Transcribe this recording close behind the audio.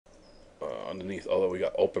underneath other, we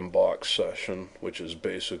got open box session, which is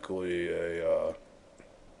basically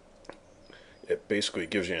it basically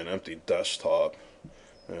gives you an empty desktop,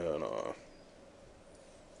 and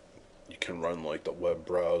you can run like the web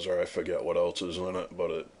browser. I forget what else is in it,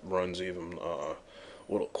 but it runs even a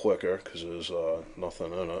little quicker because there's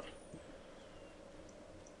nothing in it.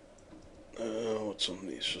 What's some of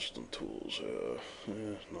these system tools?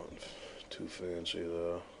 Nothing too fancy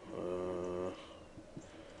there.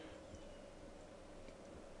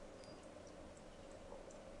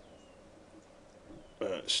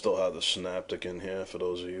 Still have the Synaptic in here for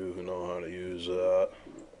those of you who know how to use that.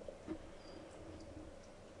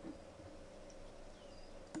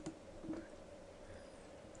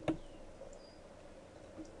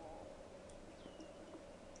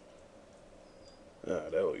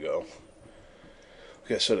 There we go.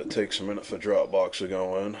 Like I said, it takes a minute for Dropbox to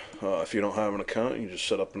go in. If you don't have an account, you just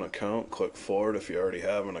set up an account, click forward. If you already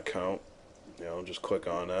have an account, just click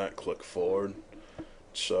on that, click forward,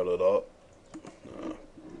 set it up.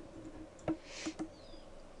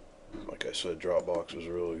 Like I said, Dropbox is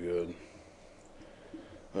really good.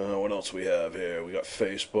 What else we have here? We got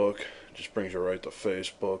Facebook. Just brings you right to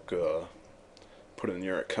Facebook. Put in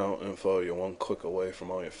your account info. You're one click away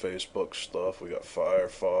from all your Facebook stuff. We got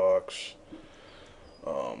Firefox.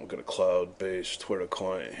 We got a cloud-based Twitter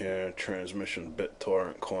client here. Transmission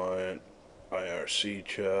BitTorrent client. IRC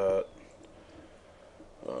chat.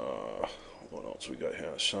 What else we got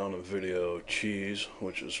here? Sound and video cheese,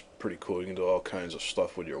 which is pretty cool. You can do all kinds of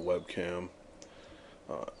stuff with your webcam.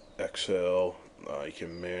 Excel. You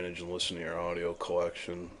can manage and listen to your audio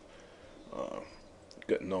collection.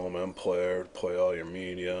 Got Gnome M Player to play all your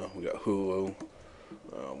media. We got Hulu.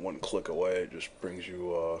 One click away, it just brings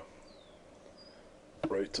you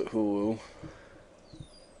right to Hulu.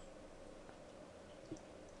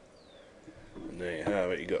 And there you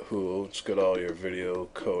have it. You got Hulu. It's got all your video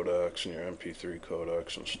codecs and your MP3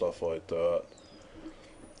 codecs and stuff like that.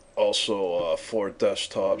 Also, 4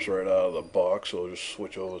 desktops right out of the box. So we'll just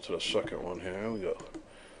switch over to the second one here. We got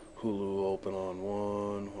Hulu open on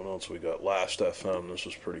one. What else we got? Last FM. This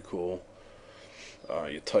is pretty cool.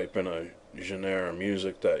 You type in a genre of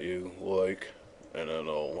music that you like, and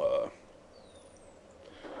it'll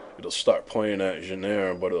start playing that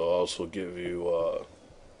genre, but it'll also give you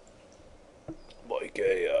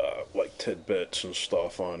like tidbits and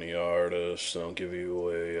stuff on the artist. It'll give you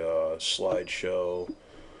a slideshow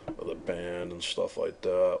of the band and stuff like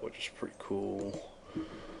that, which is pretty cool.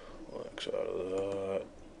 X out of that.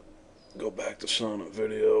 Go back to sound and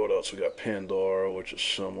video. What else we got? Pandora, which is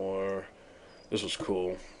similar. This was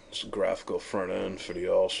cool. It's a graphical front end for the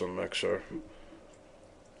Awesome Mixer.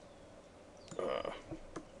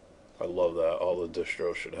 I love that. All the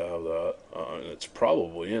distros should have that. And it's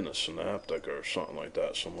probably in a Synaptic or something like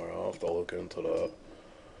that somewhere. I'll have to look into that.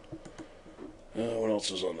 What else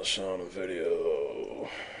is on the sound and video?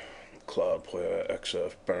 Cloud Player,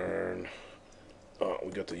 XF Burn.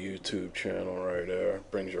 We got the YouTube channel right there.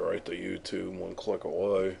 Brings you right to YouTube, one click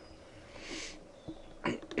away.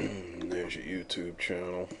 There's your YouTube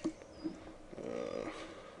channel.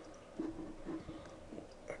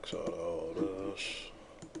 X out all this.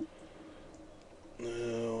 Now,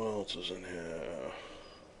 what else is in here?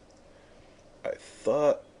 I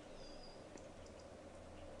thought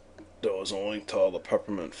there was a link to all the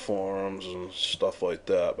Peppermint forums and stuff like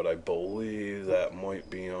that, but I believe that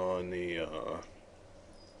might be on the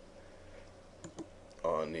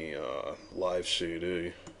live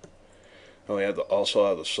CD. And we also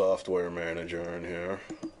have the software manager in here.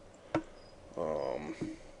 Alright.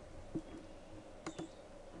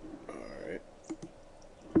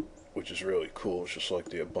 Which is really cool. It's just like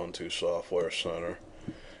the Ubuntu Software Center.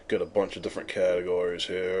 Got a bunch of different categories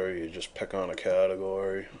here. You just pick on a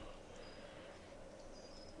category.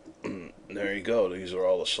 There you go. These are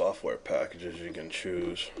all the software packages you can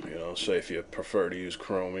choose. Say if you prefer to use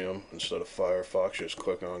Chromium instead of Firefox, just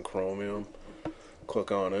click on Chromium.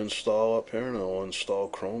 Click on Install up here and it'll install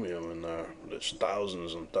Chromium in there. There's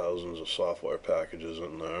thousands and thousands of software packages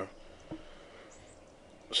in there.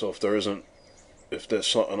 So if there's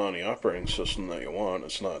something on the operating system that you want,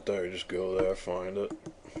 it's not there, just go there, find it,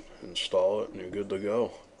 install it, and you're good to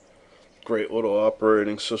go. Great little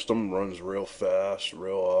operating system, runs real fast,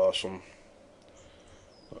 real awesome.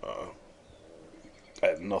 I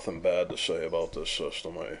have nothing bad to say about this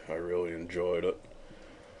system. I really enjoyed it.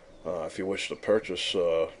 If you wish to purchase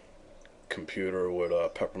a computer with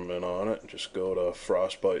Peppermint on it, just go to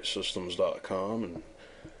frostbitesystems.com and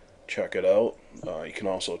check it out. You can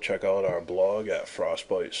also check out our blog at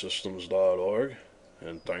frostbitesystems.org.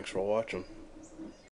 And thanks for watching.